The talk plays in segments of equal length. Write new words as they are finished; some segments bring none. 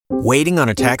Waiting on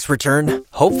a tax return?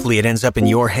 Hopefully it ends up in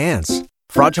your hands.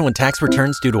 Fraudulent tax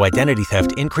returns due to identity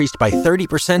theft increased by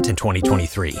 30% in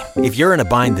 2023. If you're in a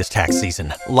bind this tax season,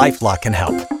 LifeLock can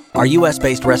help. Our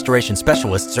U.S.-based restoration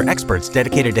specialists are experts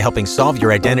dedicated to helping solve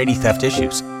your identity theft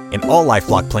issues. And all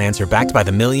LifeLock plans are backed by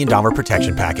the $1 Million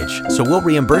Protection Package. So we'll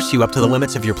reimburse you up to the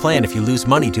limits of your plan if you lose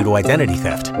money due to identity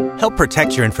theft. Help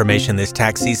protect your information this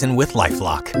tax season with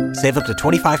LifeLock. Save up to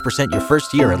 25% your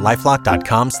first year at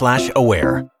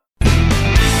LifeLock.com/aware.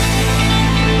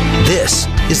 This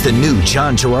is the new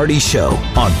John Girardi Show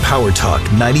on Power Talk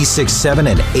 96.7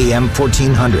 and AM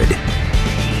 1400.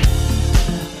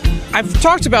 I've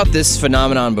talked about this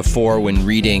phenomenon before when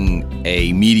reading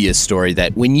a media story,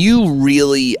 that when you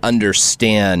really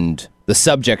understand the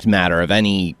subject matter of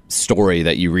any story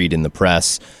that you read in the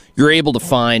press, you're able to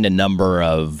find a number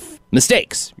of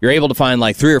mistakes. You're able to find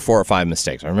like 3 or 4 or 5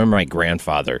 mistakes. I remember my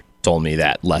grandfather told me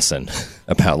that lesson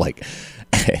about like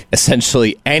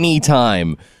essentially any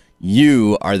time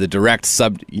you are the direct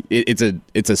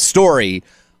it's a story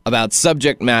about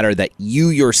subject matter that you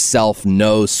yourself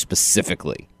know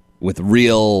specifically with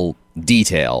real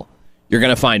detail, you're going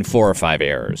to find 4 or 5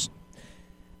 errors.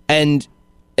 And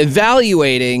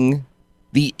evaluating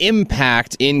the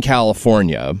impact in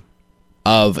California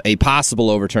of a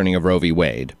possible overturning of Roe v.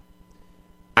 Wade,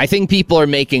 I think people are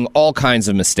making all kinds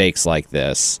of mistakes like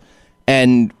this.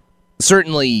 And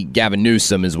certainly Gavin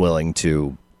Newsom is willing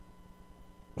to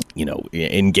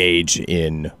engage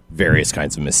in various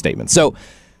kinds of misstatements. So,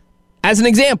 as an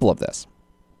example of this,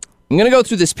 I'm going to go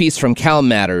through this piece from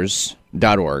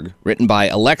calmatters.org, written by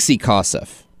Alexei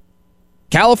Kosseff.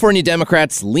 California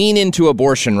Democrats lean into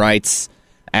abortion rights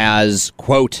as,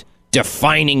 quote,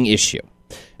 defining issue.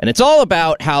 And it's all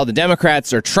about how the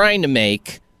Democrats are trying to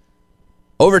make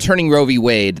overturning Roe v.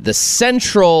 Wade the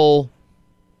central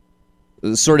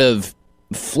sort of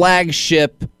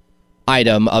flagship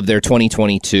item of their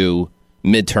 2022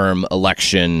 midterm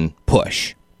election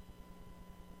push.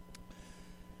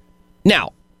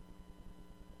 Now,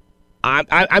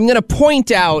 I'm going to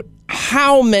point out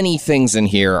how many things in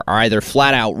here are either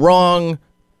flat out wrong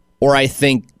or I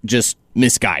think just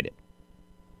misguided.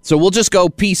 So we'll just go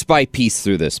piece by piece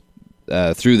through this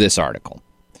article.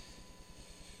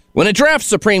 When a draft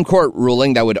Supreme Court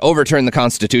ruling that would overturn the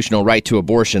constitutional right to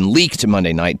abortion leaked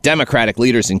Monday night, Democratic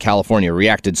leaders in California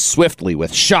reacted swiftly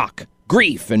with shock,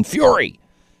 grief, and fury.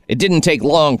 It didn't take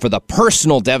long for the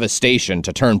personal devastation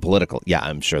to turn political. Yeah,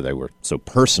 I'm sure they were so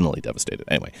personally devastated.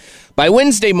 Anyway, by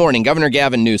Wednesday morning, Governor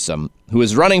Gavin Newsom, who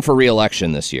is running for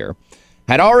re-election this year,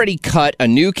 had already cut a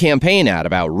new campaign ad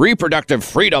about reproductive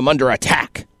freedom under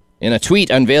attack. In a tweet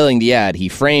unveiling the ad, he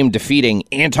framed defeating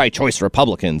anti-choice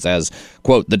Republicans as,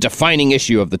 quote, the defining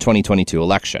issue of the 2022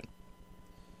 election.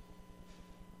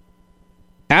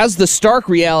 As the stark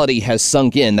reality has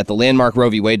sunk in that the landmark Roe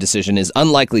v. Wade decision is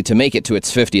unlikely to make it to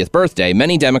its 50th birthday,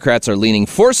 many Democrats are leaning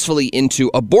forcefully into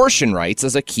abortion rights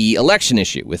as a key election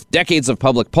issue, with decades of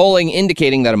public polling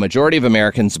indicating that a majority of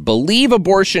Americans believe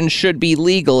abortion should be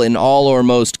legal in all or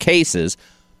most cases.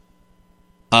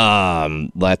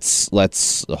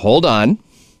 Let's hold on.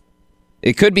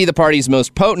 It could be the party's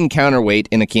most potent counterweight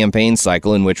in a campaign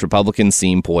cycle in which Republicans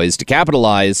seem poised to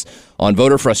capitalize on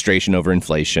voter frustration over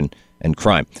inflation and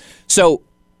crime. So,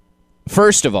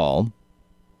 first of all,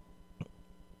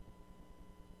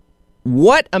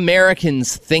 what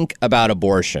Americans think about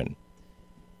abortion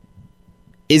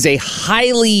is a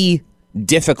highly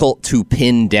difficult to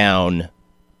pin down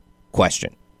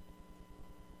question.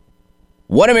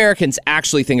 What Americans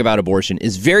actually think about abortion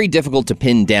is very difficult to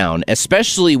pin down,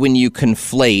 especially when you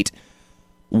conflate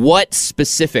what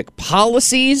specific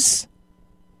policies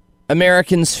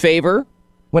Americans favor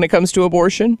when it comes to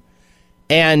abortion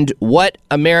and what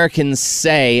Americans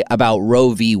say about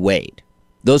Roe v. Wade.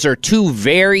 Those are two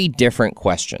very different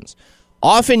questions.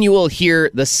 Often you will hear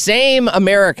the same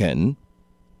American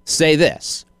say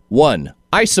this. 1,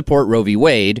 I support Roe v.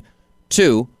 Wade.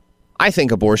 2, I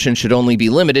think abortion should only be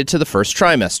limited to the first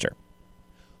trimester.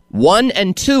 1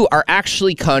 and 2 are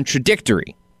actually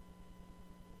contradictory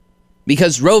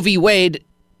because Roe v. Wade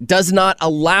does not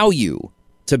allow you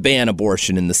to ban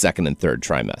abortion in the second and third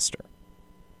trimester.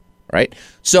 Right?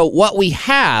 So what we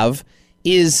have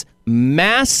is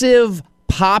massive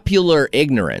popular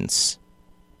ignorance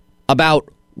about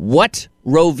what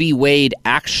Roe v. Wade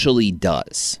actually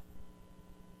does.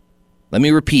 Let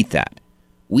me repeat that.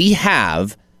 We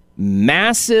have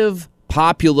massive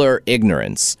popular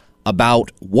ignorance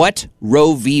about what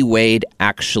Roe v. Wade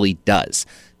actually does.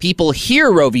 People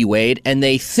hear Roe v. Wade and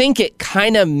they think it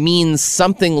kind of means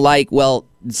something like, well,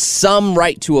 some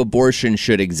right to abortion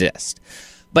should exist.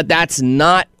 But that's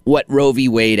not what Roe v.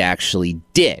 Wade actually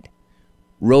did.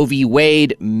 Roe v.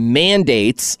 Wade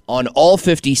mandates on all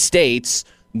 50 states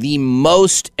the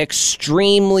most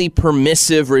extremely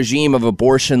permissive regime of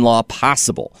abortion law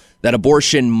possible. That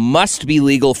abortion must be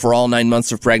legal for all 9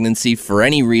 months of pregnancy for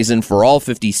any reason for all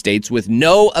 50 states, with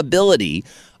no ability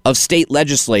of state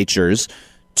legislatures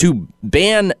to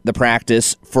ban the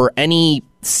practice for any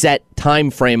set time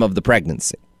frame of the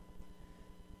pregnancy.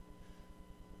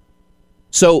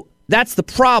 So that's the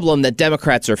problem that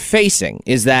Democrats are facing,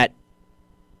 is that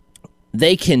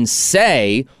they can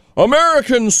say,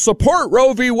 Americans support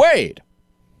Roe v. Wade.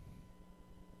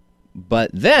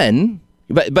 But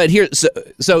here,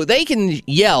 so they can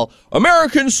yell,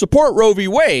 Americans support Roe v.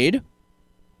 Wade.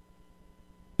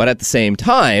 But at the same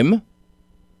time,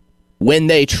 when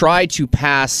they try to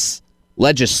pass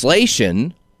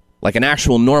legislation, like an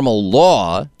actual normal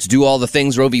law, to do all the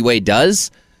things Roe v. Wade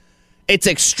does, it's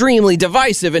extremely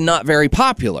divisive and not very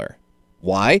popular.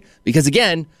 Why? Because,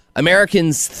 again,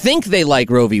 Americans think they like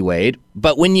Roe v. Wade,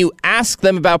 but when you ask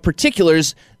them about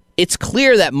particulars, it's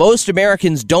clear that most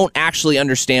Americans don't actually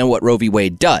understand what Roe v.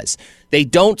 Wade does. They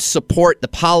don't support the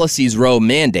policies Roe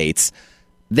mandates.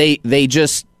 They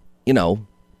just,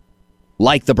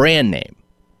 like the brand name.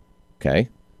 Okay?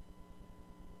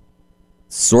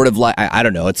 Sort of like, I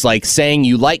don't know, it's like saying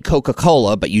you like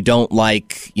Coca-Cola, but you don't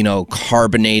like,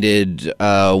 carbonated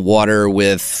water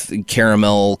with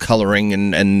caramel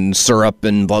coloring and syrup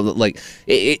and blah, blah, like,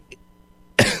 it's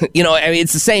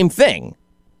the same thing.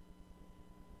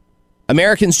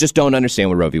 Americans just don't understand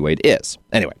what Roe v. Wade is.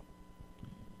 Anyway,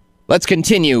 let's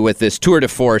continue with this tour de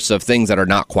force of things that are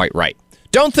not quite right.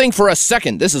 Don't think for a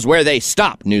second this is where they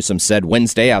stop, Newsom said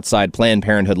Wednesday outside Planned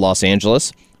Parenthood Los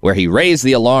Angeles, where he raised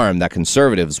the alarm that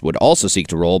conservatives would also seek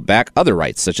to roll back other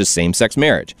rights, such as same-sex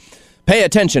marriage. Pay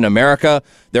attention, America.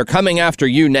 They're coming after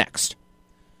you next.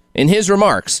 In his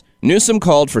remarks, Newsom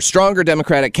called for stronger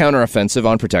Democratic counteroffensive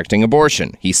on protecting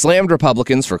abortion. He slammed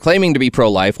Republicans for claiming to be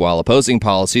pro-life while opposing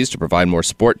policies to provide more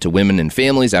support to women and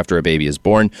families after a baby is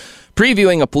born,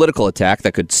 previewing a political attack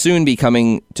that could soon be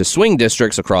coming to swing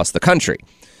districts across the country.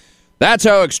 That's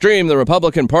how extreme the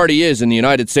Republican Party is in the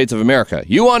United States of America.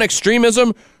 You want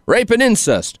extremism? Rape and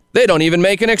incest. They don't even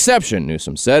make an exception,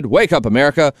 Newsom said. Wake up,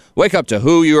 America. Wake up to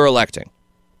who you are electing.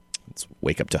 Let's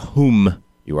wake up to whom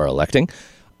you are electing.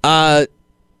 The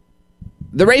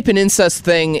rape and incest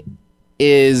thing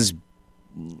is,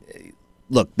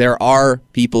 look, there are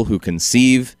people who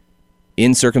conceive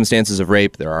in circumstances of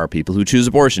rape. There are people who choose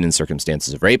abortion in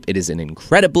circumstances of rape. It is an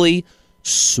incredibly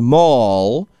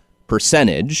small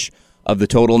percentage of the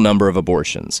total number of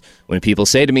abortions. When people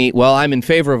say to me, well, I'm in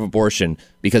favor of abortion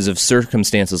because of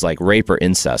circumstances like rape or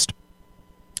incest,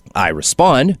 I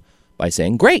respond by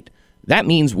saying, great, that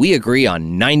means we agree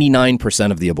on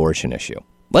 99% of the abortion issue.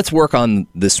 Let's work on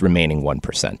this remaining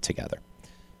 1% together.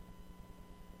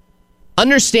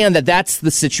 Understand that that's the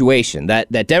situation,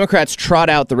 that Democrats trot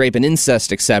out the rape and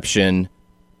incest exception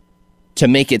to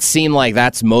make it seem like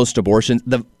that's most abortions.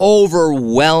 The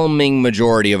overwhelming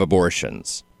majority of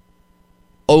abortions,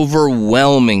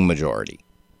 overwhelming majority,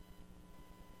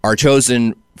 are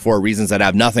chosen for reasons that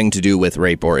have nothing to do with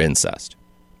rape or incest.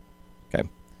 Okay.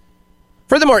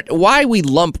 Furthermore, why we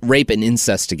lump rape and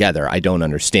incest together, I don't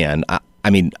understand. I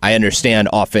mean, I understand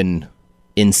often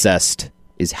incest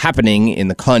is happening in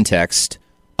the context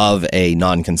of a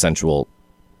non-consensual,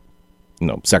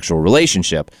 sexual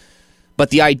relationship. But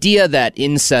the idea that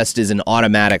incest is an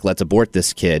automatic, let's abort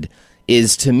this kid,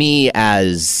 is to me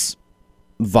as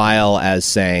vile as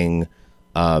saying,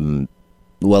 well,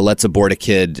 let's abort a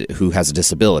kid who has a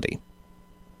disability.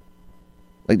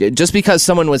 Like, just because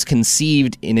someone was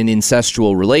conceived in an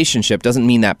incestual relationship doesn't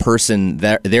mean that person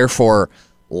therefore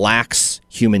lacks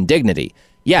human dignity.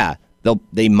 Yeah,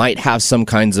 they might have some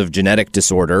kinds of genetic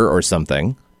disorder or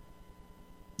something.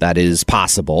 That is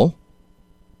possible.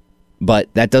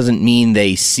 But that doesn't mean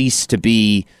they cease to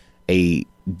be a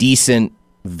decent,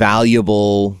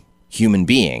 valuable human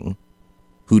being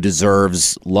who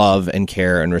deserves love and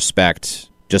care and respect,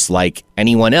 just like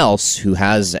anyone else who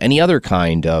has any other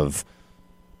kind of,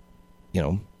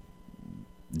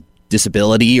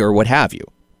 disability or what have you.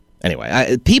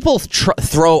 Anyway, people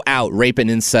throw out rape and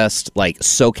incest like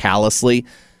so callously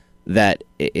that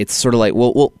it's sort of like,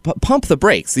 well, pump the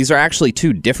brakes. These are actually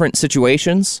two different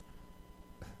situations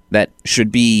that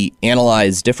should be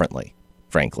analyzed differently,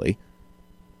 frankly.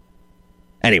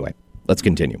 Anyway, let's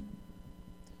continue.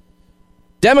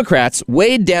 Democrats,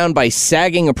 weighed down by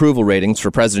sagging approval ratings for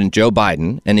President Joe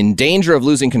Biden and in danger of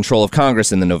losing control of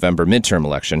Congress in the November midterm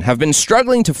election, have been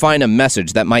struggling to find a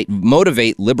message that might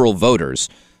motivate liberal voters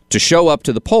to show up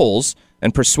to the polls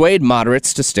and persuade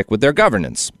moderates to stick with their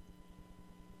governance.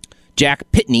 Jack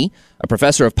Pitney, a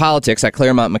professor of politics at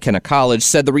Claremont McKenna College,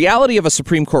 said the reality of a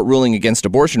Supreme Court ruling against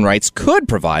abortion rights could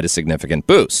provide a significant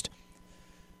boost.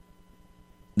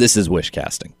 This is wish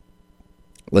casting.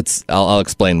 I'll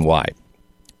explain why.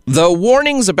 Though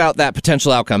warnings about that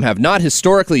potential outcome have not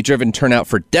historically driven turnout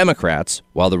for Democrats,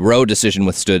 while the Roe decision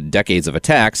withstood decades of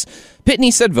attacks,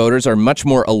 Pitney said voters are much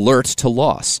more alert to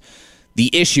loss. The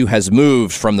issue has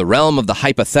moved from the realm of the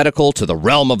hypothetical to the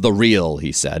realm of the real,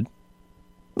 he said.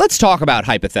 Let's talk about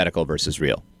hypothetical versus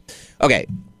real. Okay,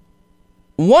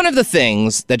 one of the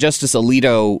things that Justice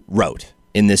Alito wrote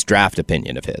in this draft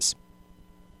opinion of his,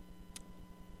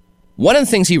 one of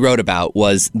the things he wrote about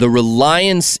was the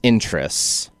reliance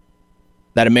interests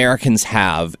that Americans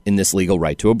have in this legal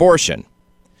right to abortion.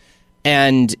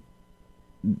 And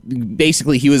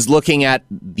basically, he was looking at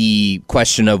the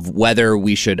question of whether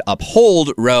we should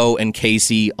uphold Roe and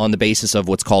Casey on the basis of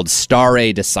what's called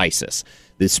stare decisis,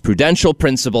 this prudential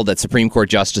principle that Supreme Court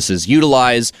justices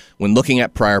utilize when looking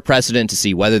at prior precedent to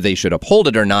see whether they should uphold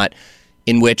it or not,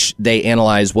 in which they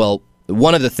analyze, well,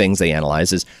 one of the things they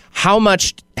analyze is how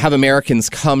much have Americans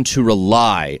come to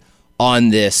rely on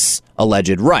this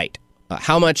alleged right?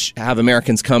 How much have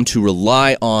Americans come to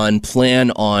rely on,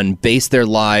 plan on, base their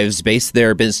lives, base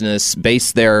their business,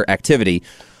 base their activity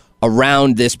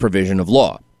around this provision of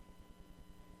law?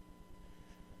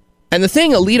 And the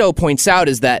thing Alito points out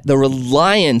is that the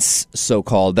reliance,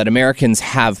 so-called, that Americans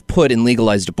have put in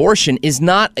legalized abortion is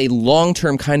not a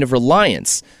long-term kind of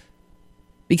reliance,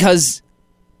 because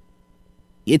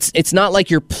it's not like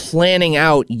you're planning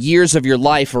out years of your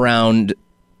life around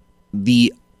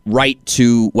the right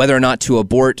to whether or not to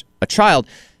abort a child.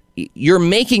 You're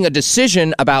making a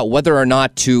decision about whether or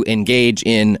not to engage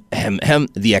in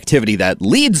the activity that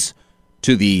leads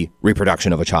to the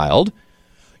reproduction of a child.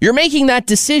 You're making that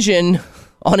decision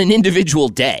on an individual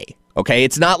day. Okay,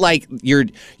 it's not like your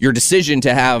decision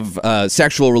to have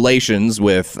sexual relations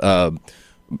with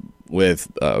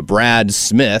Brad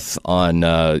Smith on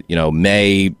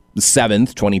May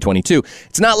 7th, 2022.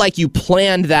 It's not like you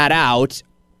planned that out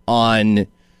on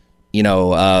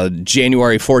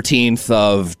January 14th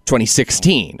of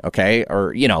 2016, okay?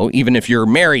 Or, even if you're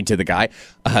married to the guy,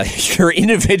 your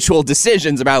individual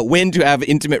decisions about when to have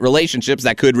intimate relationships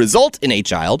that could result in a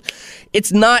child,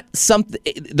 it's not something,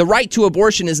 the right to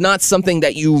abortion is not something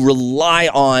that you rely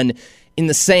on in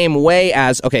the same way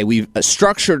as, okay, we've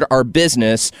structured our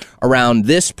business around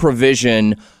this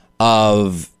provision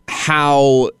of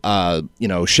how,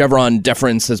 Chevron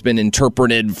deference has been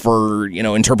interpreted for,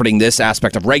 interpreting this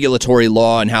aspect of regulatory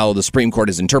law, and how the Supreme Court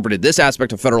has interpreted this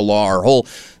aspect of federal law. Our whole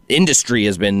industry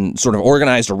has been sort of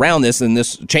organized around this and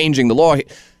this changing the law. Do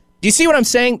you see what I'm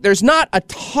saying? There's not a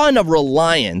ton of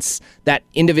reliance that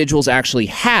individuals actually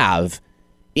have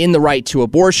in the right to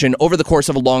abortion over the course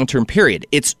of a long-term period.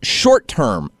 It's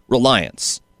short-term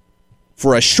reliance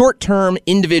for a short-term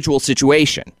individual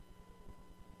situation.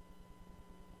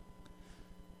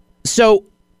 So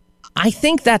I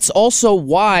think that's also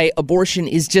why abortion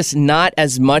is just not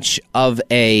as much of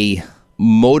a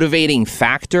motivating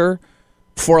factor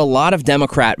for a lot of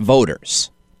Democrat voters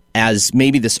as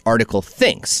maybe this article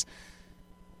thinks.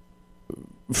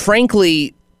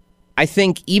 Frankly, I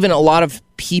think even a lot of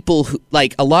people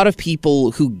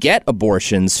who get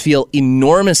abortions feel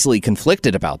enormously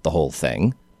conflicted about the whole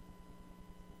thing.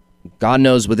 God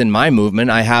knows, within my movement,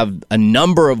 I have a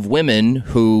number of women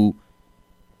who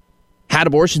had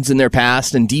abortions in their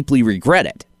past and deeply regret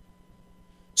it.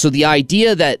 So the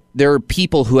idea that there are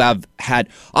people who I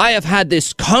have had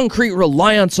this concrete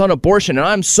reliance on abortion,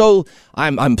 and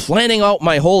I'm planning out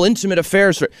my whole intimate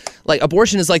affairs for,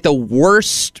 abortion is like the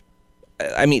worst.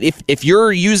 I mean, if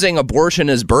you're using abortion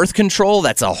as birth control,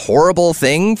 that's a horrible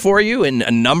thing for you in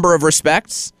a number of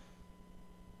respects.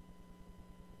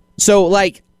 So,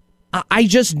 I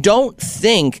just don't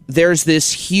think there's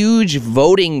this huge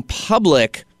voting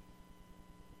public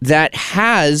that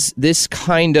has this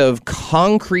kind of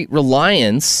concrete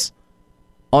reliance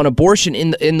on abortion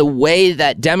in the way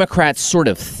that Democrats sort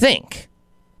of think.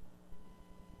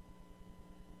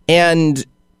 And,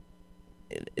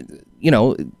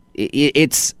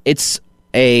 it's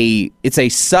a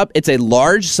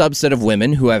large subset of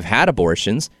women who have had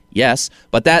abortions, yes,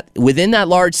 but that within that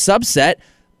large subset,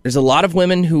 there's a lot of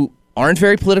women who aren't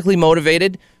very politically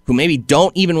motivated, who maybe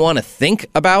don't even want to think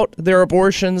about their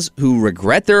abortions, who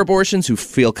regret their abortions, who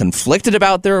feel conflicted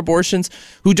about their abortions,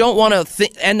 who don't want to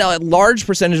think, and a large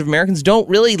percentage of Americans don't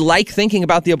really like thinking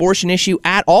about the abortion issue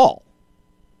at all.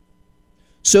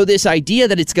 So this idea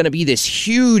that it's going to be this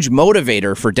huge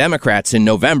motivator for Democrats in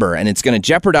November and it's going to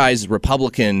jeopardize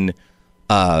Republican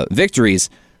victories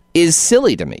is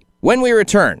silly to me. When we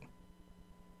return,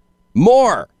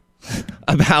 more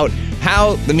about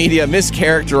how the media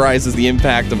mischaracterizes the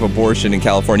impact of abortion in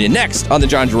California next on The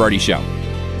John Girardi Show.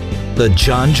 The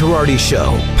John Girardi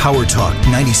Show, Power Talk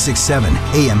 96.7,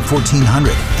 AM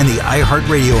 1400, and the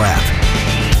iHeartRadio app.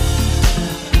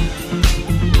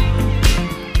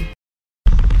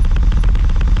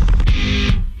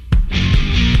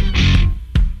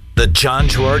 The John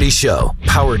Girardi Show,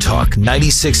 Power Talk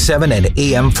 96.7 and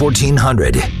AM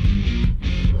 1400.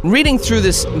 Reading through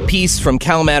this piece from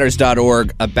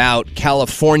calmatters.org about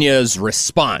California's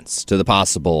response to the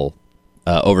possible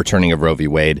overturning of Roe v.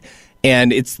 Wade.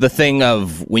 And it's the thing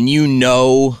of when you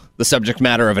know the subject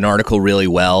matter of an article really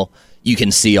well, you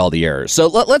can see all the errors. So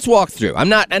let's walk through. I'm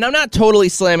not totally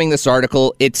slamming this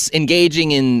article. It's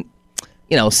engaging in,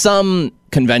 some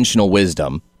conventional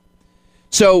wisdom.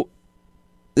 So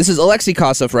this is Alexei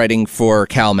Kosov writing for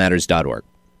calmatters.org.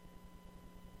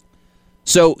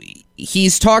 So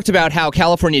he's talked about how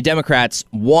California Democrats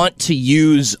want to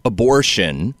use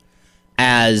abortion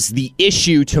as the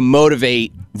issue to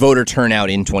motivate voter turnout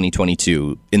in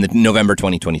 2022, in the November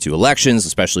 2022 elections,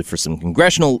 especially for some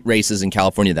congressional races in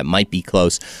California that might be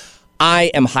close.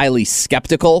 I am highly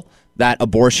skeptical that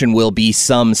abortion will be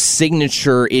some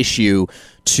signature issue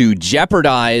to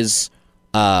jeopardize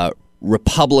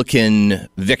Republican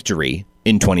victory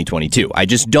in 2022. I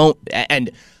just don't, and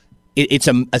it's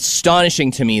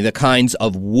astonishing to me the kinds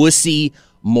of wussy,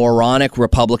 moronic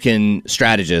Republican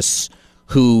strategists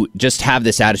who just have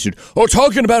this attitude,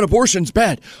 talking about abortion's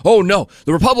bad. Oh, no,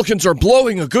 the Republicans are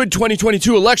blowing a good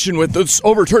 2022 election with this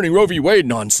overturning Roe v. Wade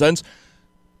nonsense.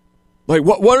 Like,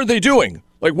 what are they doing?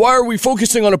 Like, why are we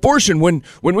focusing on abortion when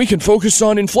we can focus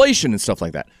on inflation and stuff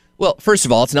like that? Well, first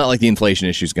of all, it's not like the inflation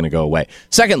issue is going to go away.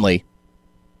 Secondly,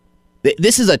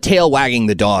 this is a tail wagging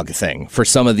the dog thing for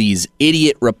some of these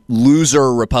idiot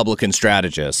loser Republican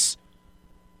strategists.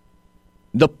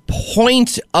 The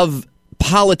point of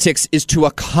politics is to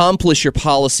accomplish your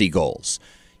policy goals.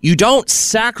 You don't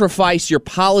sacrifice your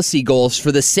policy goals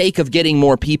for the sake of getting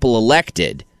more people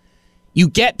elected. You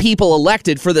get people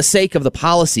elected for the sake of the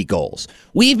policy goals.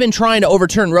 We've been trying to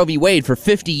overturn Roe v. Wade for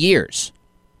 50 years.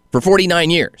 For 49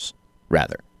 years,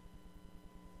 rather.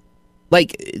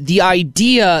 Like, the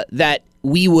idea that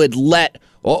we would let,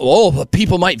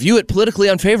 people might view it politically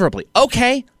unfavorably.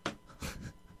 Okay.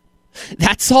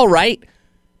 That's all right.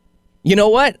 You know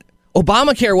what?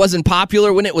 Obamacare wasn't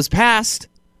popular when it was passed.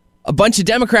 A bunch of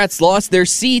Democrats lost their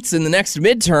seats in the next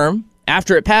midterm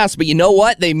after it passed. But you know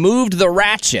what? They moved the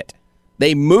ratchet.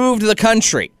 They moved the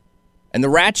country. And the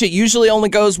ratchet usually only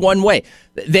goes one way.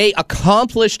 They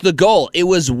accomplished the goal. It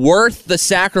was worth the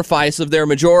sacrifice of their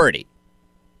majority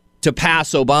to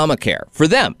pass Obamacare for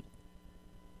them.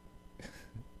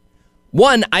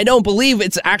 One, I don't believe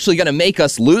it's actually going to make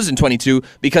us lose in 22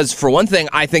 because, for one thing,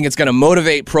 I think it's going to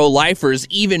motivate pro-lifers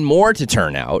even more to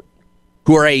turn out,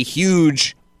 who are a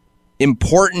huge,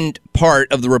 important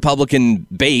part of the Republican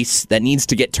base that needs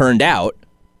to get turned out.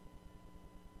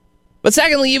 But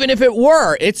secondly, even if it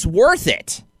were, it's worth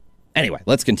it. Anyway,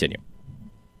 let's continue.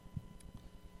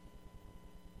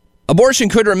 Abortion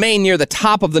could remain near the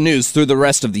top of the news through the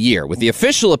rest of the year, with the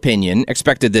official opinion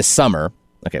expected this summer.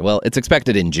 Okay, well, it's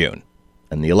expected in June.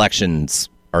 And the elections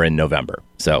are in November.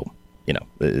 So,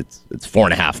 it's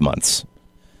 4.5 months.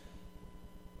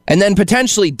 And then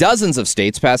potentially dozens of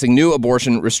states passing new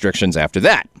abortion restrictions after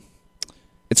that.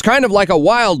 It's kind of like a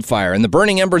wildfire, and the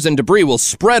burning embers and debris will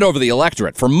spread over the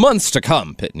electorate for months to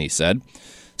come, Pitney said.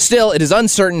 Still, it is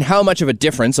uncertain how much of a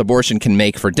difference abortion can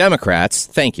make for Democrats,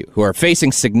 who are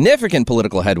facing significant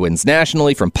political headwinds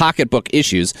nationally from pocketbook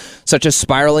issues such as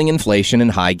spiraling inflation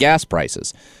and high gas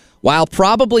prices. While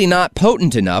probably not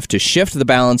potent enough to shift the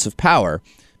balance of power,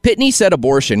 Pitney said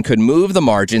abortion could move the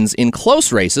margins in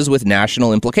close races with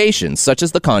national implications, such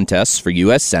as the contests for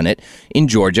U.S. Senate in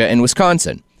Georgia and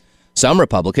Wisconsin. Some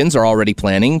Republicans are already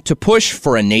planning to push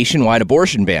for a nationwide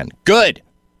abortion ban. Good!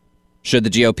 Should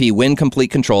the GOP win complete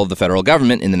control of the federal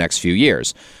government in the next few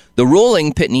years. The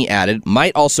ruling, Pitney added,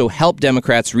 might also help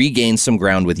Democrats regain some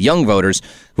ground with young voters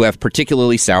who have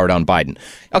particularly soured on Biden.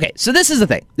 Okay, so this is the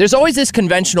thing. There's always this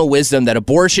conventional wisdom that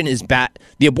abortion is bad.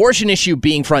 The abortion issue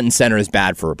being front and center is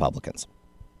bad for Republicans.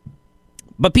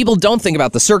 But people don't think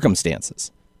about the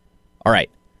circumstances. All right.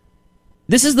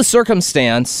 This is the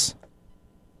circumstance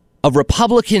of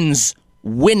Republicans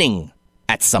winning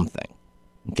at something.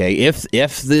 Okay,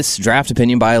 if this draft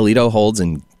opinion by Alito holds,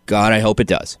 and God, I hope it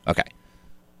does. Okay.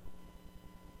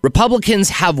 Republicans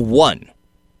have won.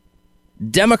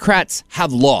 Democrats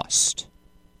have lost.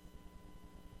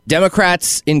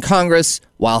 Democrats in Congress,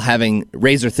 while having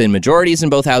razor-thin majorities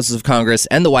in both houses of Congress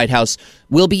and the White House,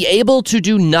 will be able to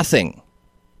do nothing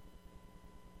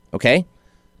okay?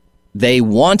 They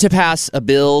want to pass a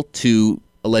bill to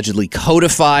allegedly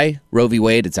codify Roe v.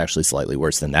 Wade. It's actually slightly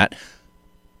worse than that.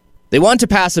 They want to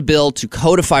pass a bill to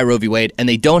codify Roe v. Wade, and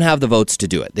they don't have the votes to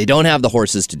do it. They don't have the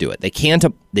horses to do it. They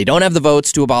don't have the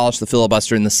votes to abolish the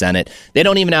filibuster in the Senate. They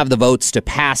don't even have the votes to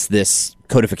pass this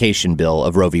codification bill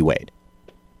of Roe v. Wade.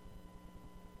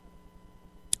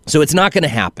 So it's not going to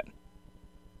happen.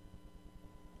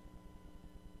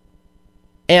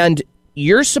 And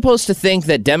you're supposed to think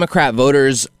that Democrat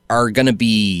voters are going to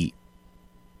be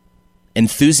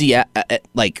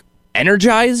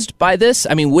energized by this?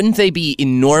 I mean, wouldn't they be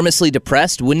enormously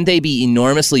depressed? Wouldn't they be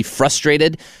enormously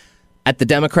frustrated at the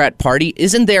Democrat Party?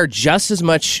 Isn't there just as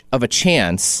much of a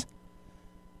chance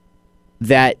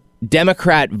that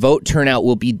Democrat vote turnout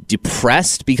will be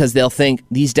depressed because they'll think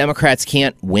these Democrats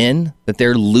can't win, that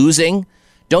they're losing?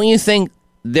 Don't you think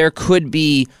there could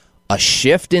be a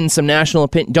shift in some national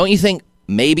opinion? Don't you think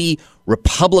maybe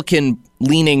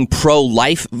Republican-leaning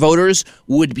pro-life voters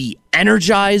would be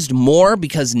energized more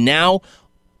because now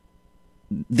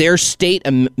their state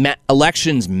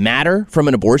elections matter from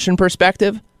an abortion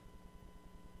perspective?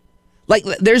 Like,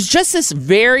 there's just this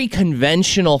very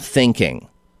conventional thinking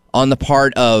on the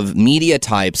part of media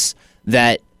types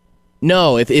that,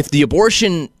 no, if the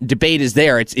abortion debate is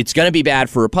there, it's going to be bad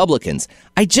for Republicans.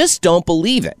 I just don't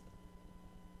believe it.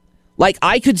 Like,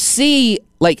 I could see,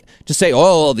 like, to say,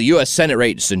 oh, the U.S. Senate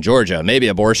race in Georgia, maybe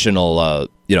abortion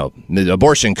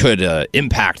could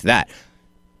impact that.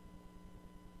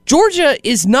 Georgia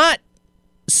is not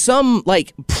some,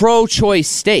 like, pro-choice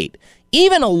state.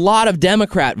 Even a lot of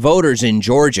Democrat voters in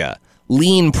Georgia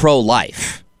lean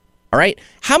pro-life. All right?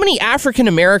 How many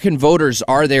African-American voters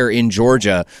are there in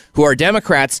Georgia who are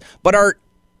Democrats but are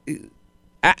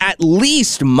at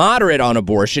least moderate on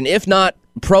abortion, if not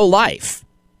pro-life?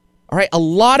 All right, a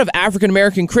lot of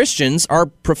African-American Christians are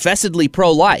professedly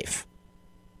pro-life.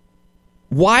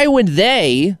 Why would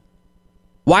they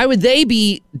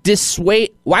be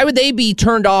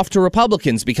turned off to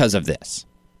Republicans because of this?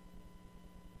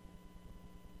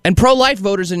 And pro-life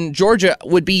voters in Georgia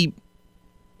would be,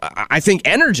 I think,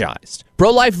 energized.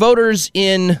 Pro-life voters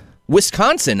in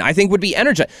Wisconsin, I think, would be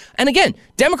energized. And again,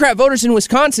 Democrat voters in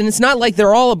Wisconsin, it's not like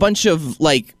they're all a bunch of,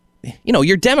 like, you know,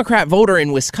 your Democrat voter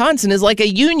in Wisconsin is like a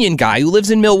union guy who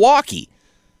lives in Milwaukee,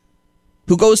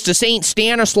 who goes to St.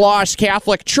 Stanislaus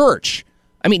Catholic Church.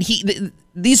 I mean,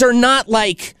 these are not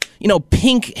like, you know,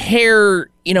 pink hair,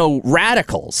 you know,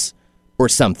 radicals or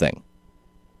something.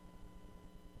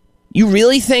 You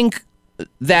really think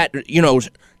that, you know,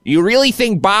 you really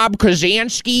think Bob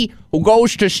Kazansky, who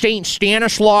goes to St.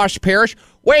 Stanislaus Parish?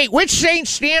 Wait, which St.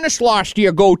 Stanislaus do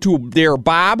you go to there,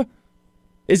 Bob?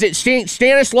 Is it St.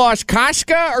 Stanislaus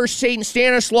Kostka or St.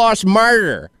 Stanislaus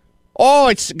Martyr? Oh,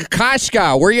 it's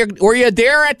Kostka. Were you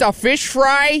there at the fish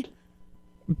fry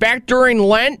back during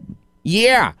Lent?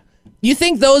 Yeah. You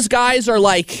think those guys are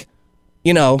like,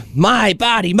 you know, my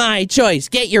body, my choice.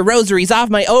 Get your rosaries off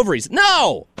my ovaries.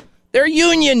 No, they're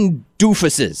union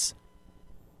doofuses.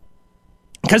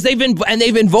 Because they've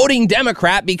been voting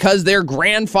Democrat because their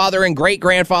grandfather and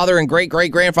great-grandfather and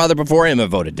great-great-grandfather before him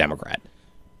have voted Democrat.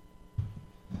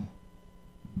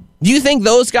 Do you think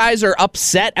those guys are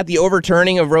upset at the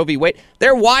overturning of Roe v. Wade?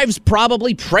 Their wives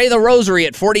probably pray the rosary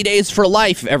at 40 Days for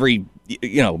Life every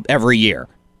year.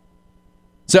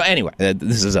 So anyway,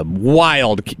 this is a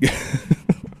wild.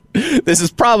 This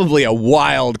is probably a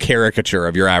wild caricature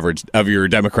of your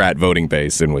Democrat voting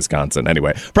base in Wisconsin.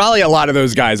 Anyway, probably a lot of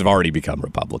those guys have already become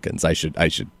Republicans. I should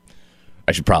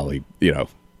probably, you know,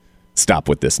 stop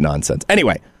with this nonsense.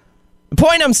 Anyway, the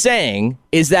point I'm saying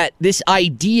is that this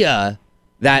idea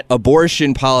that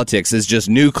abortion politics is just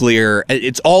nuclear,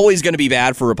 it's always going to be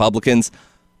bad for Republicans.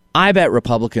 I bet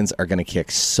Republicans are going to kick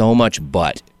so much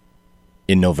butt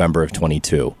in November of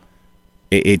 22.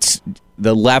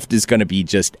 The left is going to be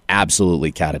just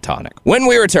absolutely catatonic. When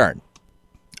we return,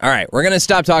 all right, we're going to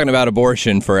stop talking about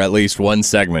abortion for at least one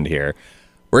segment here.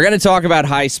 We're going to talk about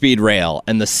high-speed rail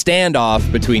and the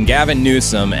standoff between Gavin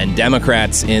Newsom and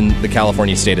Democrats in the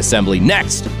California State Assembly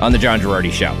next on The John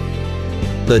Girardi Show.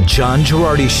 The John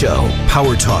Girardi Show,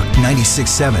 Power Talk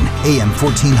 96.7, AM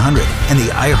 1400, and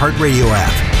the iHeartRadio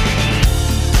app.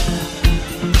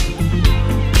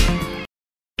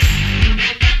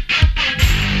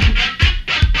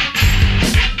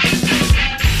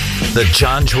 The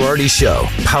John Girardi Show,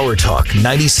 Power Talk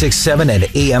 96.7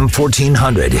 and AM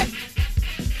 1400.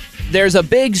 There's a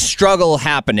big struggle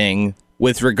happening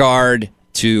with regard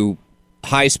to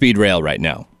high-speed rail right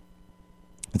now.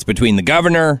 It's between the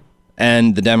governor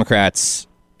and the Democrats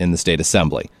in the state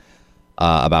assembly.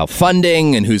 about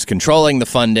funding and who's controlling the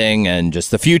funding and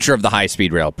just the future of the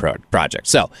high-speed rail project.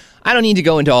 So I don't need to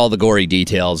go into all the gory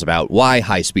details about why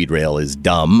high-speed rail is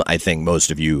dumb. I think most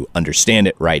of you understand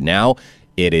it right now.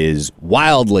 It is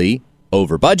wildly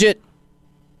over budget.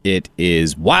 It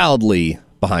is wildly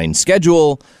behind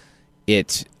schedule.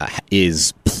 It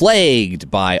is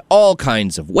plagued by all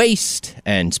kinds of waste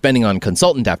and spending on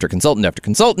consultant after consultant after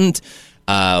consultant.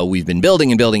 We've been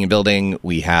building and building and building.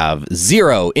 We have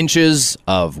 0 inches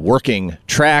of working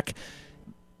track.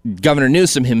 Governor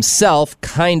Newsom himself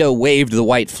kind of waved the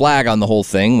white flag on the whole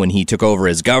thing when he took over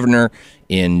as governor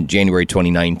in January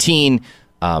 2019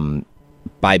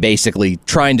 by basically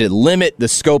trying to limit the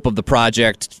scope of the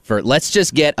project for let's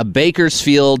just get a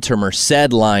Bakersfield to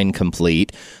Merced line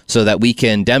complete so that we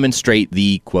can demonstrate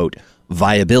the, quote,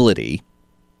 viability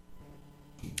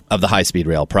of the high-speed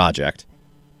rail project.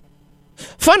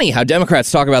 Funny how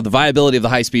Democrats talk about the viability of the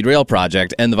high-speed rail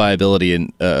project and the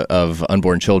viability of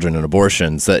unborn children and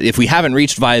abortions. That if we haven't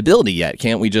reached viability yet,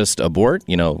 can't we just abort,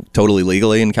 totally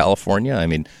legally in California? I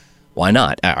mean, why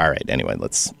not? All right. Anyway,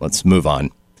 let's move on.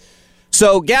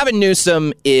 So Gavin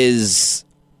Newsom has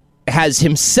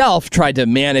himself tried to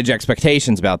manage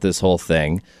expectations about this whole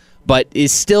thing, but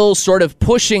is still sort of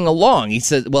pushing along. He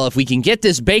says, well, if we can get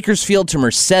this Bakersfield to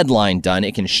Merced line done,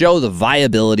 it can show the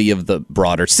viability of the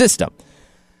broader system.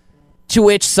 To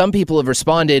which some people have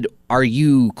responded, are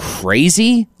you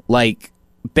crazy? Like,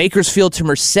 Bakersfield to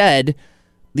Merced,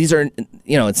 these are,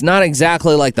 it's not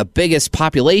exactly like the biggest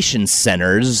population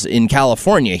centers in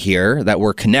California here that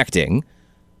we're connecting.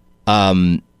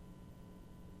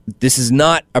 This is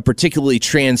not a particularly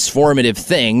transformative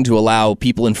thing to allow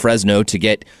people in Fresno to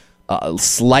get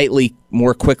slightly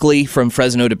more quickly from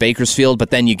Fresno to Bakersfield, but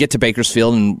then you get to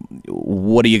Bakersfield and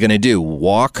what are you going to do?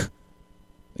 Walk?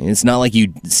 It's not like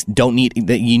you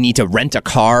need to rent a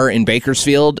car in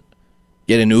Bakersfield,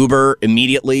 get an Uber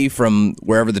immediately from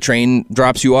wherever the train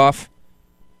drops you off.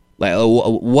 Like,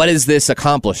 what is this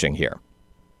accomplishing here?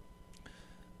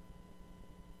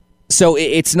 So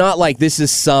it's not like this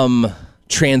is some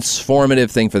transformative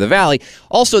thing for the valley.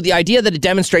 Also, the idea that it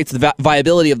demonstrates the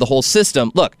viability of the whole system.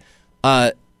 Look,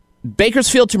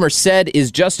 Bakersfield to Merced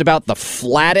is just about the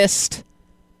flattest,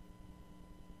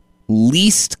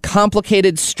 least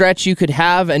complicated stretch you could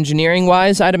have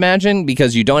engineering-wise, I'd imagine,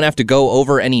 because you don't have to go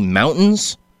over any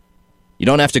mountains. You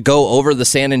don't have to go over the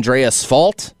San Andreas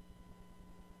Fault.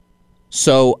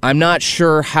 So I'm not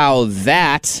sure how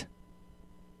that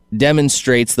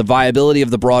demonstrates the viability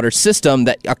of the broader system,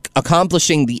 that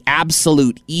accomplishing the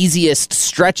absolute easiest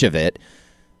stretch of it,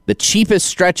 the cheapest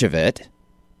stretch of it,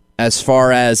 as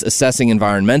far as assessing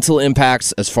environmental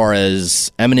impacts, as far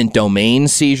as eminent domain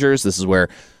seizures. This is where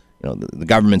the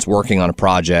government's working on a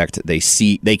project. They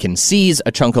can seize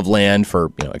a chunk of land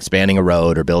for expanding a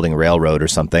road or building a railroad or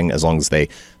something, as long as they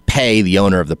pay the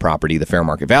owner of the property the fair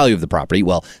market value of the property.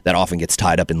 Well, that often gets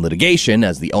tied up in litigation,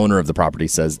 as the owner of the property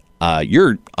says,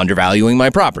 you're undervaluing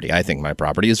my property. I think my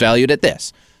property is valued at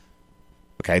this.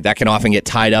 Okay, that can often get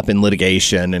tied up in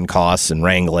litigation and costs and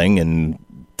wrangling and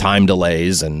time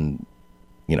delays and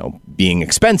being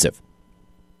expensive.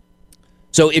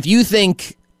 So if you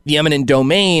think the eminent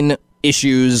domain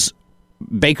issues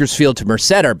Bakersfield to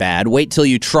Merced are bad, wait till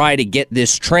you try to get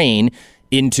this train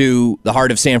into the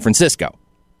heart of San Francisco.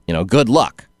 Good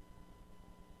luck.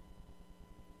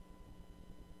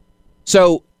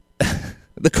 So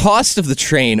the cost of the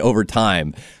train over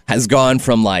time has gone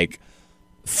from like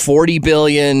 $40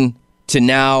 billion to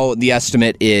now the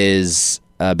estimate is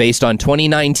based on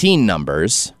 2019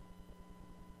 numbers,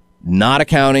 not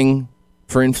accounting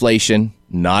for inflation,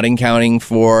 not accounting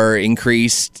for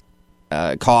increased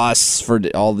costs for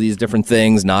all these different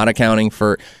things, not accounting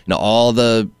for all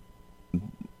the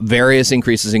various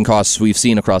increases in costs we've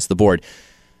seen across the board.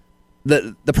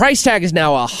 The price tag is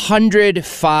now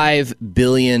 $105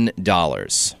 billion.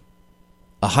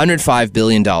 $105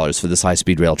 billion for this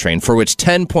high-speed rail train, for which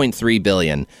 $10.3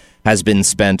 billion has been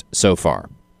spent so far.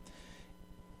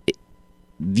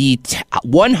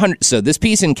 So this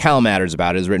piece in Cal Matters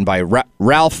about it is written by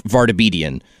Ralph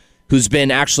Vardabedian, who's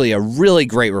been actually a really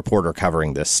great reporter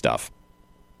covering this stuff.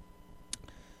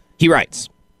 He writes,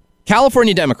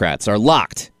 California Democrats are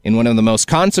locked in one of the most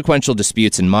consequential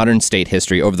disputes in modern state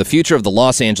history over the future of the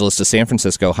Los Angeles to San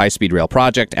Francisco high-speed rail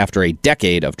project after a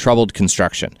decade of troubled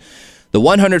construction. The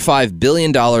 $105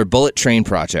 billion bullet train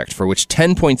project, for which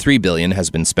 $10.3 billion has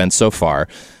been spent so far,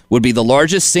 would be the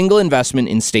largest single investment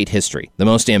in state history, the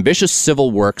most ambitious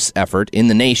civil works effort in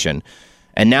the nation,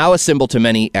 and now a symbol to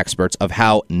many experts of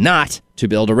how not to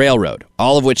build a railroad,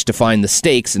 all of which define the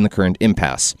stakes in the current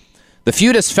impasse. The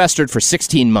feud has festered for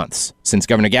 16 months since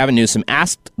Governor Gavin Newsom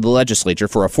asked the legislature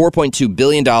for a $4.2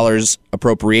 billion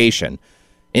appropriation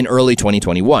in early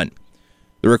 2021.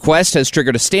 The request has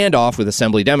triggered a standoff with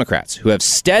Assembly Democrats, who have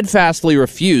steadfastly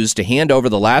refused to hand over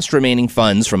the last remaining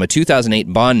funds from a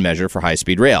 2008 bond measure for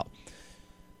high-speed rail.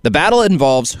 The battle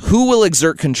involves who will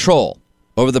exert control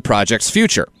over the project's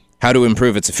future, how to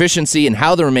improve its efficiency, and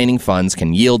how the remaining funds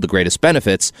can yield the greatest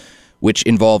benefits, which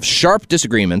involve sharp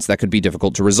disagreements that could be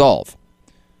difficult to resolve.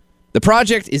 The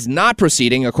project is not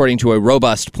proceeding according to a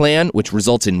robust plan, which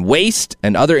results in waste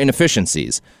and other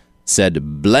inefficiencies,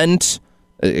 said Bent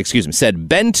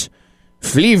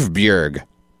Fleevbjerg,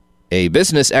 a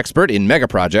business expert in mega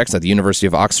projects at the University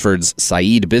of Oxford's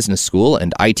Said Business School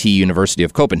and IT University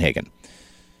of Copenhagen.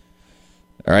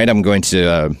 All right, I'm going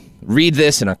to read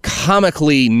this in a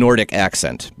comically Nordic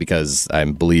accent because I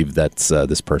believe that's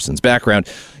this person's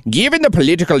background. Given the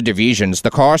political divisions, the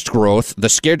cost growth, the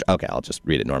schedule... Okay, I'll just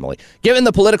read it normally. Given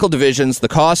the political divisions, the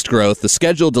cost growth, the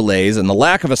schedule delays, and the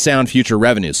lack of a sound future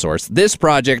revenue source, this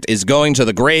project is going to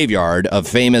the graveyard of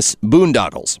famous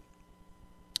boondoggles.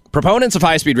 Proponents of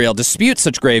high-speed rail dispute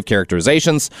such grave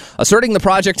characterizations, asserting the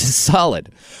project is solid.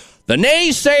 The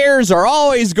naysayers are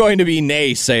always going to be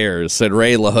naysayers, said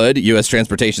Ray LaHood, U.S.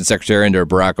 Transportation Secretary under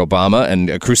Barack Obama and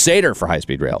a crusader for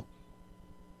high-speed rail.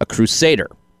 A crusader.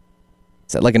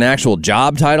 Is that like an actual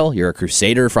job title? You're a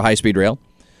crusader for high-speed rail?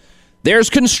 There's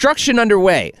construction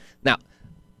underway. Now,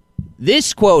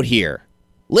 this quote here,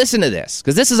 listen to this,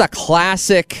 because this is a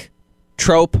classic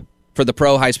trope for the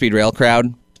pro-high-speed rail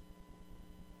crowd.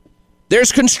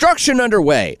 There's construction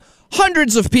underway.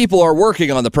 Hundreds of people are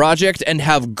working on the project and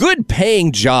have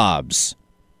good-paying jobs.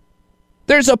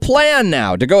 There's a plan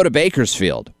now to go to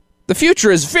Bakersfield. The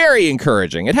future is very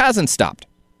encouraging. It hasn't stopped.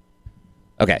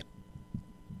 Okay.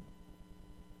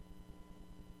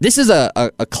 This is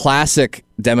a classic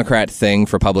Democrat thing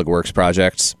for public works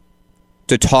projects,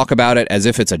 to talk about it as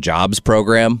if it's a jobs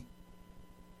program.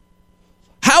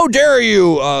 How dare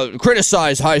you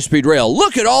criticize high-speed rail?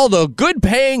 Look at all the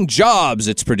good-paying jobs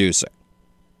it's producing.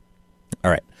 All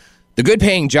right. The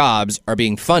good-paying jobs are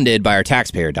being funded by our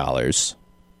taxpayer dollars.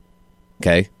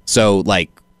 Okay? So, like,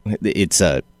 it's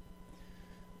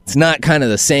not kind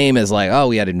of the same as, like, oh,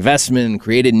 we had investment and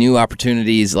created new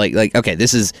opportunities. Like, okay,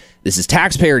 this is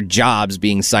taxpayer jobs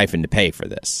being siphoned to pay for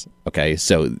this. Okay?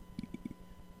 So,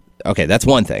 okay, that's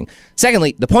one thing.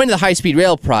 Secondly, the point of the high-speed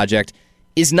rail project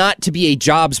is not to be a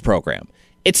jobs program.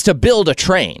 It's to build a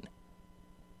train.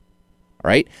 All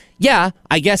right? Yeah,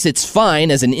 I guess it's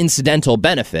fine as an incidental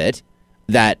benefit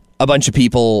that a bunch of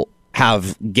people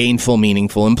have gainful,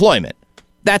 meaningful employment.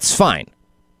 That's fine.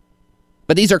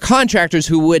 But these are contractors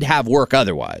who would have work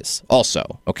otherwise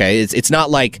also, okay? It's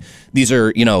not like these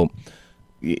are,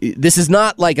 this is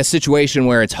not like a situation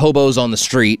where it's hobos on the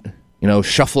street,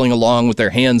 shuffling along with their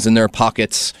hands in their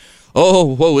pockets. Oh,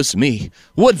 woe is me.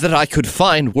 Would that I could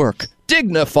find work,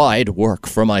 dignified work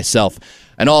for myself.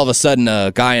 And all of a sudden,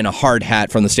 a guy in a hard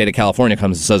hat from the state of California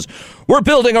comes and says, we're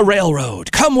building a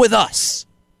railroad. Come with us.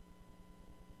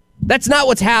 That's not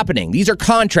what's happening. These are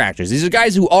contractors. These are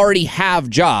guys who already have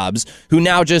jobs, who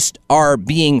now just are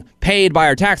being paid by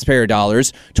our taxpayer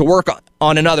dollars to work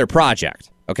on another project.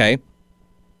 Okay?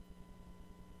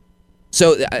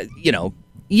 So,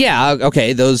 yeah,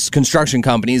 okay, those construction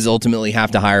companies ultimately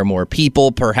have to hire more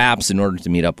people, perhaps, in order to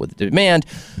meet up with the demand.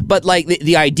 But, like,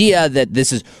 the idea that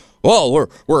this is... well,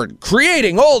 we're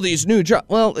creating all these new jobs.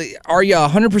 Well, are you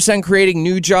 100% creating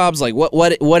new jobs? Like,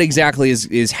 what exactly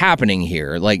is happening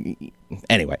here? Like,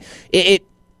 anyway,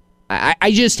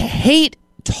 I just hate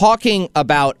talking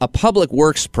about a public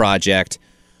works project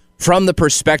from the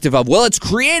perspective of, well, it's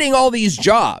creating all these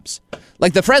jobs.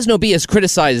 Like, the Fresno Bee has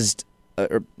criticized, I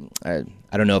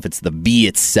don't know if it's the Bee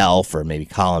itself or maybe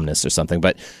columnists or something,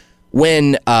 but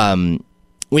when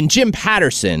Jim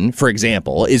Patterson, for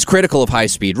example, is critical of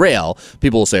high-speed rail,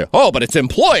 people will say, oh, but it's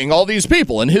employing all these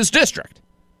people in his district.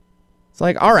 It's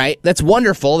like, all right, that's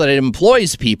wonderful that it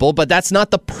employs people, but that's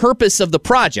not the purpose of the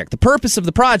project. The purpose of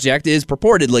the project is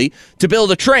purportedly to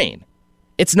build a train.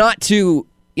 It's not to,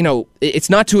 it's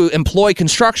not to employ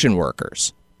construction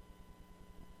workers.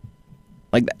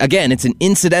 Like, again, it's an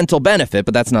incidental benefit,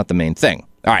 but that's not the main thing.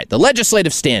 All right, the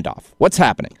legislative standoff. What's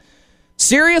happening?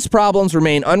 Serious problems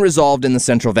remain unresolved in the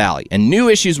Central Valley, and new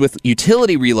issues with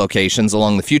utility relocations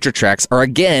along the future tracks are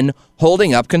again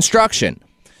holding up construction.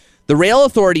 The Rail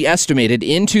Authority estimated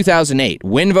in 2008,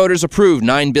 when voters approved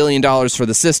 $9 billion for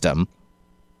the system,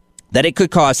 that it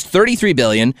could cost $33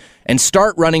 billion and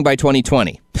start running by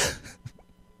 2020.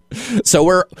 So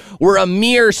we're a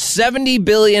mere $70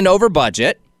 billion over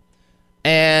budget.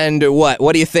 And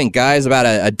what do you think, guys? About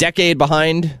a decade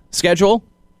behind schedule?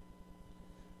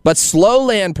 But slow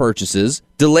land purchases,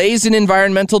 delays in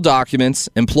environmental documents,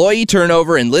 employee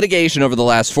turnover, and litigation over the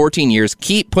last 14 years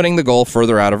keep putting the goal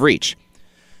further out of reach.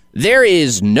 There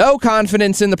is no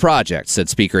confidence in the project, said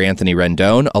Speaker Anthony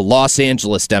Rendon, a Los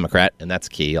Angeles Democrat, and that's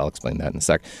key. I'll explain that in a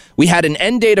sec. We had an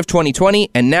end date of 2020,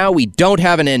 and now we don't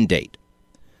have an end date.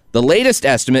 The latest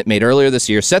estimate made earlier this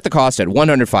year set the cost at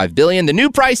 $105 billion. The new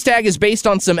price tag is based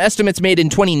on some estimates made in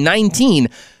 2019,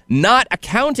 not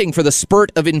accounting for the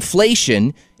spurt of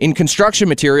inflation in construction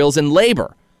materials and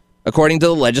labor. According to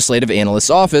the Legislative Analyst's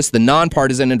Office, the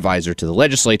nonpartisan advisor to the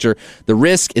legislature, the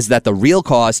risk is that the real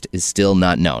cost is still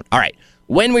not known. All right,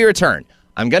 when we return,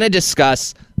 I'm going to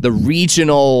discuss the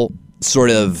regional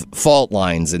sort of fault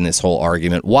lines in this whole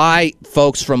argument, why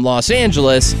folks from Los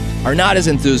Angeles are not as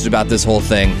enthused about this whole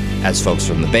thing as folks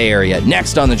from the Bay Area.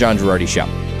 Next on The John Girardi Show.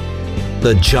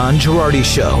 The John Girardi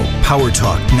Show, Power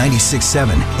Talk 96.7,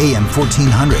 AM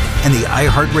 1400, and the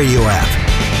iHeartRadio app.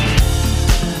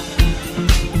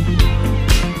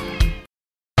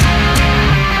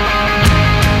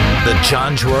 The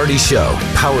John Girardi Show,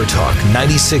 Power Talk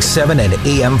 96.7 and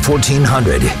AM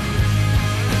 1400.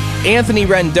 Anthony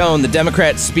Rendon, the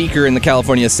Democrat speaker in the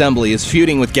California Assembly, is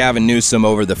feuding with Gavin Newsom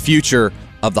over the future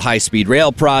of the high-speed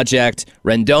rail project.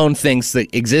 Rendon thinks the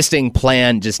existing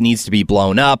plan just needs to be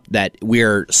blown up, that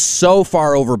we're so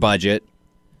far over budget.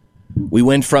 We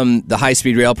went from the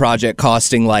high-speed rail project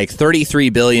costing like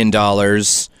 $33 billion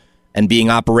and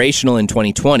being operational in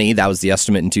 2020. That was the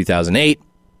estimate in 2008.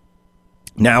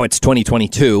 Now it's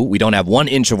 2022. We don't have 1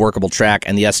 inch of workable track,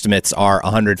 and the estimates are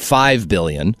 $105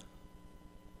 billion.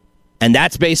 And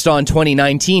that's based on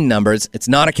 2019 numbers. It's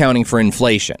not accounting for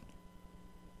inflation.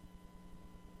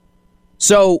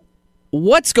 So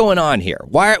what's going on here?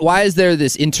 Why is there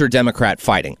this inter-Democrat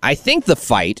fighting? I think the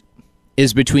fight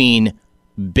is between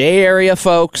Bay Area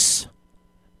folks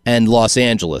and Los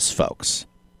Angeles folks.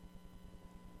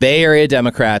 Bay Area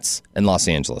Democrats and Los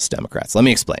Angeles Democrats. Let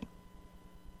me explain.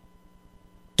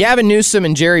 Gavin Newsom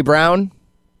and Jerry Brown,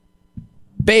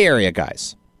 Bay Area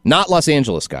guys, not Los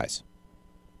Angeles guys.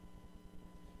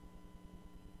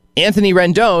 Anthony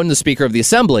Rendon, the Speaker of the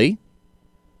Assembly,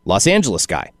 Los Angeles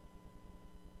guy.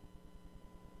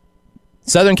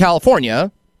 Southern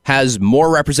California has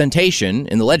more representation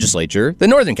in the legislature than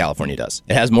Northern California does.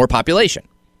 It has more population.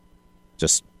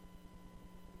 Just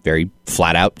very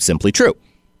flat out, simply true.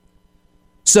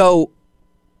 So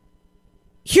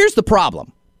here's the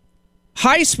problem.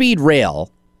 High-speed rail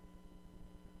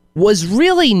was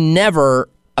really never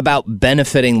about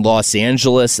benefiting Los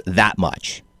Angeles that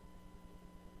much.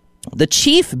 The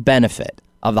chief benefit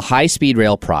of the high-speed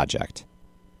rail project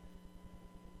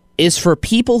is for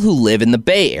people who live in the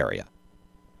Bay Area.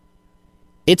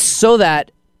 It's so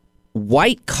that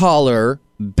white-collar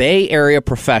Bay Area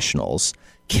professionals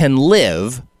can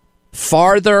live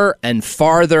farther and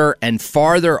farther and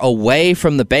farther away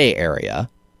from the Bay Area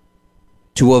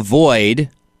to avoid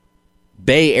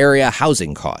Bay Area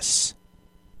housing costs.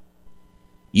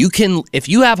 You can, if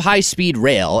you have high-speed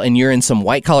rail and you're in some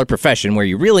white-collar profession where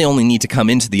you really only need to come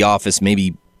into the office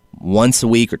maybe once a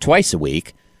week or twice a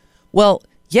week, well,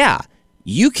 yeah,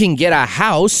 you can get a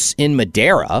house in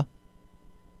Madera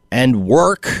and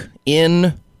work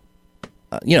in,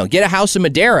 get a house in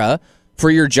Madera for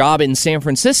your job in San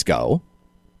Francisco.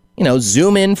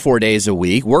 Zoom in 4 days a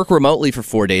week, work remotely for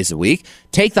 4 days a week,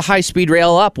 take the high-speed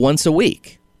rail up once a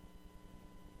week.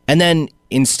 And then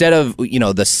instead of,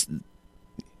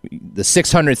 the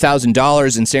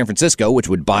 $600,000 in San Francisco, which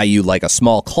would buy you like a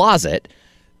small closet,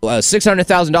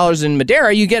 $600,000 in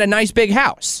Madera, you get a nice big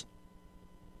house.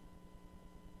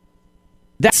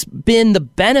 That's been the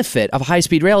benefit of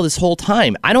high-speed rail this whole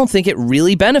time. I don't think it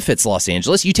really benefits Los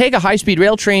Angeles. You take a high-speed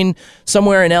rail train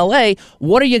somewhere in L.A.,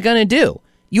 what are you going to do?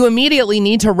 You immediately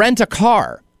need to rent a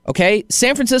car, okay?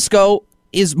 San Francisco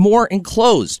is more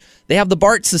enclosed. They have the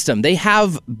BART system. They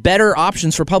have better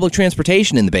options for public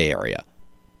transportation in the Bay Area.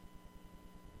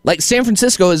 Like San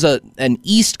Francisco is an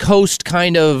East Coast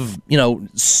kind of,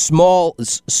 small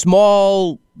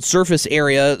surface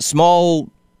area, small,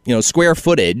 square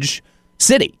footage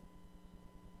city.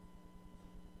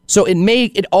 So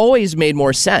it always made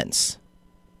more sense.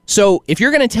 So if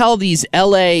you're going to tell these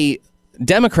LA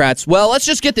Democrats, well, let's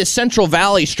just get this Central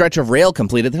Valley stretch of rail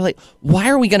completed. They're like, why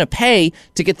are we going to pay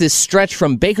to get this stretch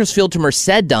from Bakersfield to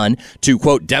Merced done to,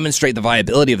 quote, demonstrate the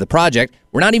viability of the project?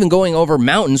 We're not even going over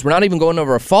mountains. We're not even going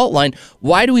over a fault line.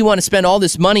 Why do we want to spend all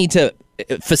this money to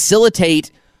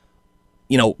facilitate,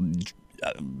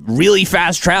 really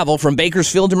fast travel from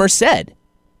Bakersfield to Merced?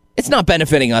 It's not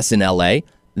benefiting us in L.A.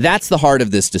 That's the heart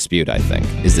of this dispute, I think,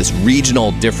 is this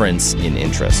regional difference in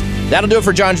interest. That'll do it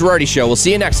for John Girardi Show. We'll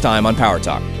see you next time on Power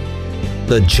Talk.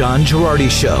 The John Girardi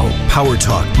Show, Power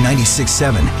Talk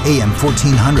 96.7, AM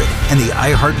 1400, and the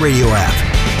iHeartRadio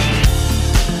app.